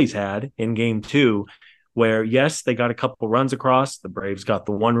like the Phillies had in game 2, where, yes, they got a couple runs across. The Braves got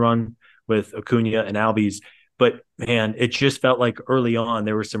the one run with Acuna and Albies. But man, it just felt like early on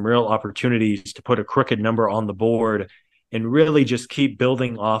there were some real opportunities to put a crooked number on the board and really just keep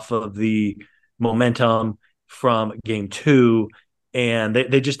building off of the momentum from game two. And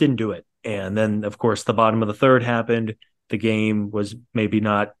they just didn't do it. And then, of course, the bottom of the third happened. The game was maybe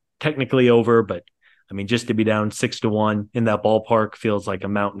not technically over, but I mean, just to be down 6-1 in that ballpark feels like a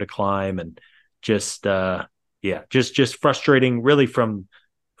mountain to climb. And just, just frustrating really from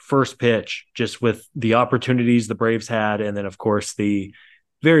first pitch, just with the opportunities the Braves had. And then, of course, the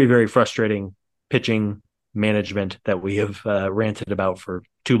very, very frustrating pitching management that we have ranted about for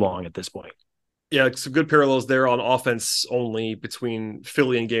too long at this point. Yeah, some good parallels there on offense only between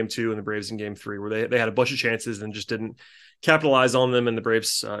Philly in game two and the Braves in game three, where they had a bunch of chances and just didn't capitalize on them. And the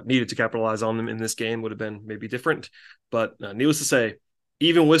Braves needed to capitalize on them in this game. Would have been maybe different. But needless to say,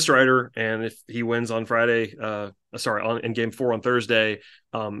 even with Strider, and if he wins on Friday, in game four on Thursday,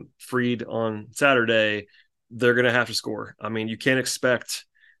 Fried on Saturday, they're going to have to score. I mean, you can't expect,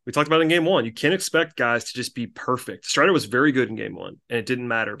 we talked about it in game one, you can't expect guys to just be perfect. Strider was very good in game one, and it didn't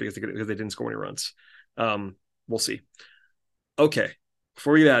matter because they didn't score any runs. We'll see. Okay,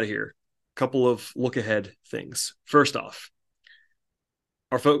 before we get out of here, a couple of look ahead things. First off,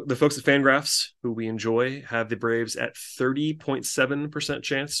 the folks at Fangraphs, who we enjoy, have the Braves at 30.7%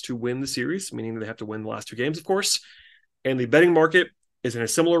 chance to win the series, meaning they have to win the last two games, of course. And the betting market is in a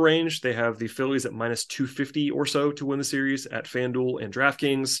similar range. They have the Phillies at minus 250 or so to win the series at FanDuel and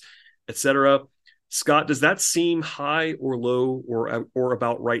DraftKings, etc. Scott, does that seem high or low or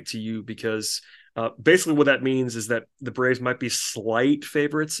about right to you? Because basically what that means is that the Braves might be slight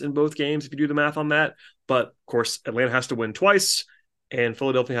favorites in both games if you do the math on that. But, of course, Atlanta has to win twice, and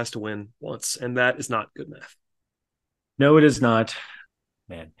Philadelphia has to win once, and that is not good math. No, it is not.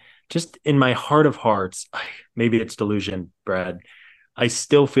 Man, just in my heart of hearts, maybe it's delusion, Brad, I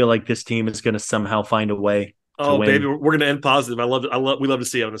still feel like this team is going to somehow find a way to win. Baby, we're going to end positive. We love to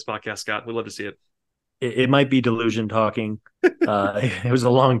see it on this podcast, Scott. We love to see it. It might be delusion talking. It was a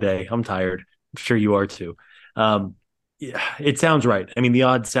long day. I'm tired. I'm sure you are too. It sounds right. I mean, the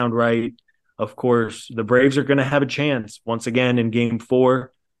odds sound right. Of course, the Braves are going to have a chance once again in game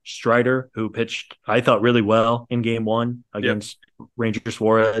four. Strider, who pitched, I thought, really well in game one against Ranger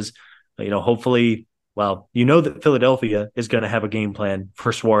Suarez. Hopefully, that Philadelphia is going to have a game plan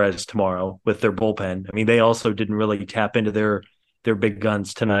for Suarez tomorrow with their bullpen. I mean, they also didn't really tap into their big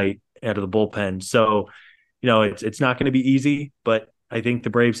guns tonight out of the bullpen. So, it's not going to be easy, but I think the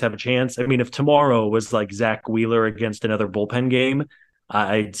Braves have a chance. I mean, if tomorrow was like Zach Wheeler against another bullpen game,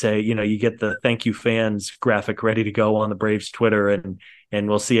 I'd say, you get the thank you fans graphic ready to go on the Braves Twitter, and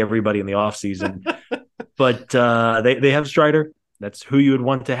we'll see everybody in the offseason. But they have Strider. That's who you would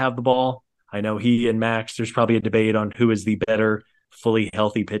want to have the ball. I know he and Max, there's probably a debate on who is the better fully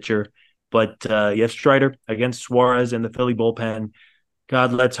healthy pitcher. But you have Strider against Suarez and the Philly bullpen.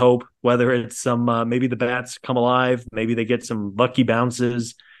 God, let's hope, whether it's some maybe the bats come alive, maybe they get some lucky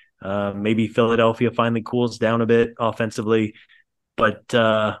bounces, maybe Philadelphia finally cools down a bit offensively. But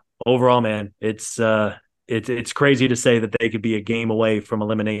overall, man, it's crazy to say that they could be a game away from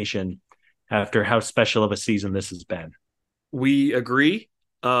elimination after how special of a season this has been. We agree.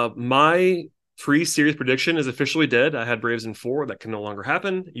 My pre-series prediction is officially dead. I had Braves in 4. That can no longer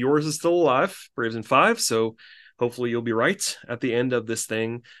happen. Yours is still alive. Braves in 5. So hopefully you'll be right at the end of this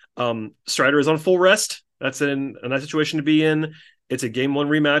thing. Strider is on full rest. That's a nice situation to be in. It's a game one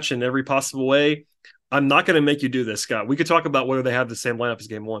rematch in every possible way. I'm not going to make you do this, Scott. We could talk about whether they have the same lineup as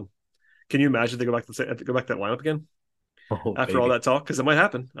game one. Can you imagine they go back to that lineup again after all that talk? Because it might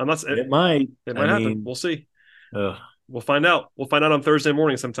happen. It might happen. We'll see. We'll find out. We'll find out on Thursday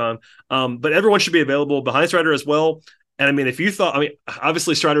morning sometime. But everyone should be available behind Strider as well. And I mean, if you thought,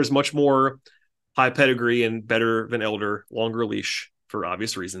 obviously Strider is much more high pedigree and better than Elder, longer leash for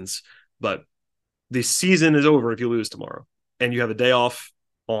obvious reasons. But the season is over if you lose tomorrow, and you have a day off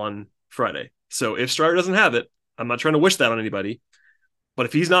on Friday. So if Strider doesn't have it, I'm not trying to wish that on anybody, but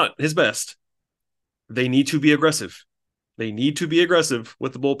if he's not his best, they need to be aggressive. They need to be aggressive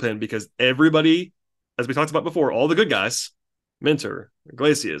with the bullpen because everybody, as we talked about before, all the good guys, Minter,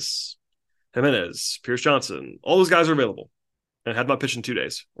 Iglesias, Jimenez, Pierce Johnson, all those guys are available and have not pitched in 2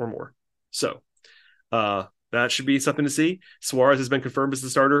 days or more. So that should be something to see. Suarez has been confirmed as the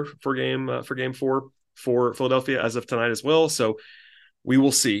starter for game 4 for Philadelphia as of tonight as well. So we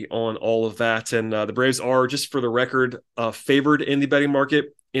will see on all of that. And the Braves are, just for the record, favored in the betting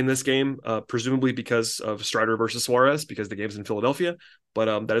market in this game, presumably because of Strider versus Suarez, because the game's in Philadelphia.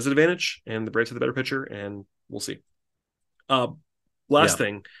 But that is an advantage, and the Braves have the better pitcher, and we'll see. Last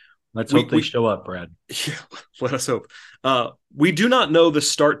thing, Let's hope they show up, Brad. Yeah, let us hope. We do not know the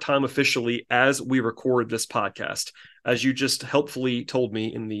start time officially as we record this podcast, as you just helpfully told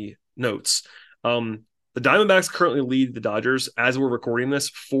me in the notes. The Diamondbacks currently lead the Dodgers as we're recording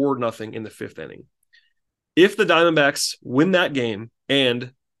this 4-0 in the 5th inning. If the Diamondbacks win that game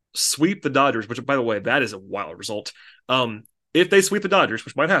and sweep the Dodgers, which, by the way, that is a wild result. If they sweep the Dodgers,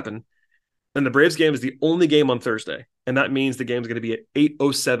 which might happen, then the Braves game is the only game on Thursday. And that means the game is going to be at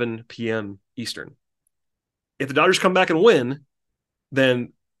 8:07 p.m. Eastern. If the Dodgers come back and win,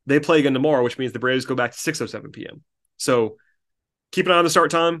 then they play again tomorrow, which means the Braves go back to 6:07 p.m. So keep an eye on the start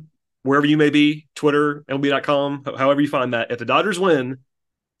time, wherever you may be, Twitter, MLB.com, however you find that. If the Dodgers win,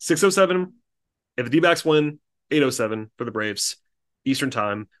 6:07. If the D-backs win, 8:07 for the Braves Eastern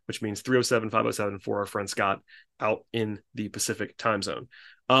time, which means 3:07, 5:07 for our friend Scott out in the Pacific time zone.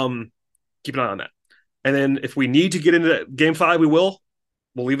 Keep an eye on that. And then if we need to get into game 5, we will.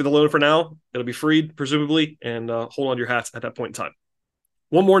 We'll leave it alone for now. It'll be freed, presumably, and hold on to your hats at that point in time.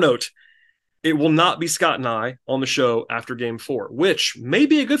 One more note. It will not be Scott and I on the show after game 4, which may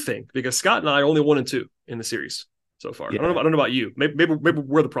be a good thing because Scott and I are only 1-2 in the series so far. Yeah. I don't know about you. Maybe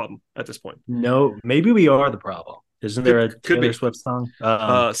we're the problem at this point. No, maybe we are the problem. Isn't there a Taylor Swift song?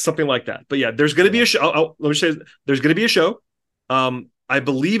 Something like that. But yeah, there's going to be a show. Let me say, there's going to be a show. I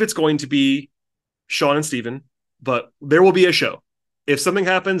believe it's going to be Sean and Steven, but there will be a show. If something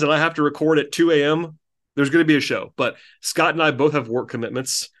happens and I have to record at 2 a.m., there's going to be a show. But Scott and I both have work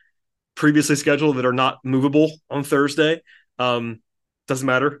commitments previously scheduled that are not movable on Thursday. Doesn't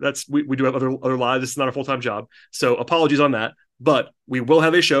matter. We do have other lives. This is not a full-time job. So apologies on that. But we will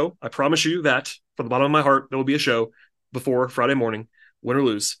have a show. I promise you that from the bottom of my heart, there will be a show before Friday morning, win or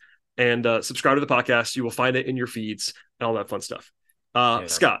lose. And subscribe to the podcast. You will find it in your feeds and all that fun stuff.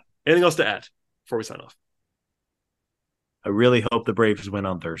 Scott, anything else to add before we sign off? I really hope the Braves win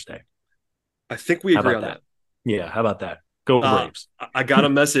on Thursday. I think we agree on that. Yeah, how about that? Go Braves. I got a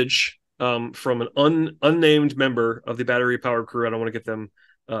message from an unnamed member of the battery powered crew. I don't want to get them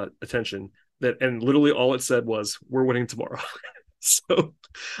attention. And literally all it said was, "We're winning tomorrow." So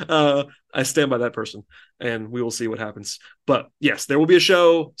I stand by that person, and we will see what happens. But yes, there will be a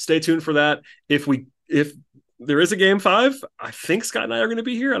show. Stay tuned for that. If there is a game 5, I think Scott and I are going to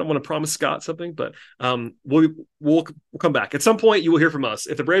be here. I don't want to promise Scott something, but we'll come back. At some point, you will hear from us.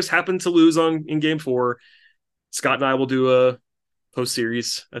 If the Braves happen to lose in game 4, Scott and I will do a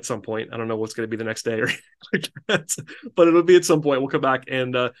post-series at some point. I don't know what's going to be the next day or like that, but it'll be at some point. We'll come back.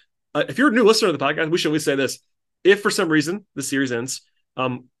 And if you're a new listener to the podcast, we should always say this. If for some reason the series ends,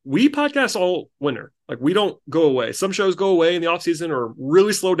 we podcast all winter. Like, we don't go away. Some shows go away in the off season or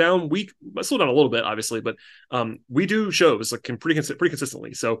really slow down. We slow down a little bit, obviously, but we do shows like pretty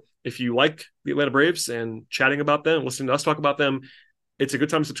consistently. So if you like the Atlanta Braves and chatting about them, listening to us talk about them, it's a good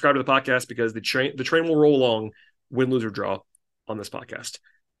time to subscribe to the podcast because the train will roll along, win, lose, or draw on this podcast.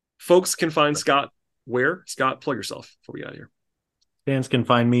 Folks can find Scott where? Scott, plug yourself before we get out of here. Fans can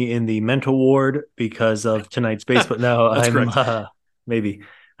find me in the mental ward because of tonight's baseball. No, I'm maybe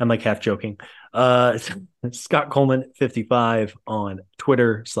I'm like half joking. Scott Coleman 55 on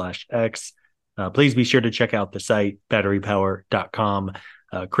Twitter /X. Please be sure to check out the site batterypower.com.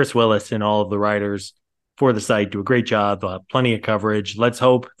 Chris Willis and all of the writers for the site do a great job. Plenty of coverage. Let's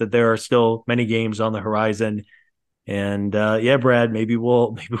hope that there are still many games on the horizon. And Brad, maybe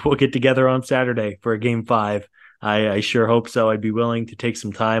we'll get together on Saturday for a game 5. I sure hope so. I'd be willing to take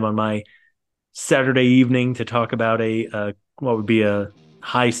some time on my Saturday evening to talk about what would be a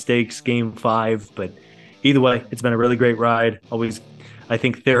high stakes game 5. But either way, it's been a really great ride. Always, I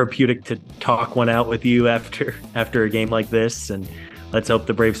think, therapeutic to talk one out with you after a game like this. And let's hope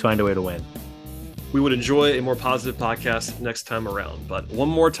the Braves find a way to win. We would enjoy a more positive podcast next time around. But one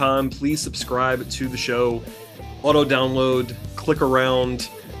more time, please subscribe to the show. Auto download, click around,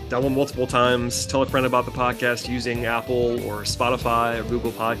 download multiple times, tell a friend about the podcast using Apple or Spotify or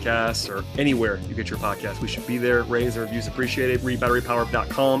Google Podcasts or anywhere you get your podcast. We should be there. Ratings and reviews appreciated. Read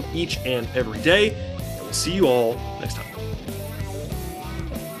batterypower.com each and every day. And we'll see you all next time.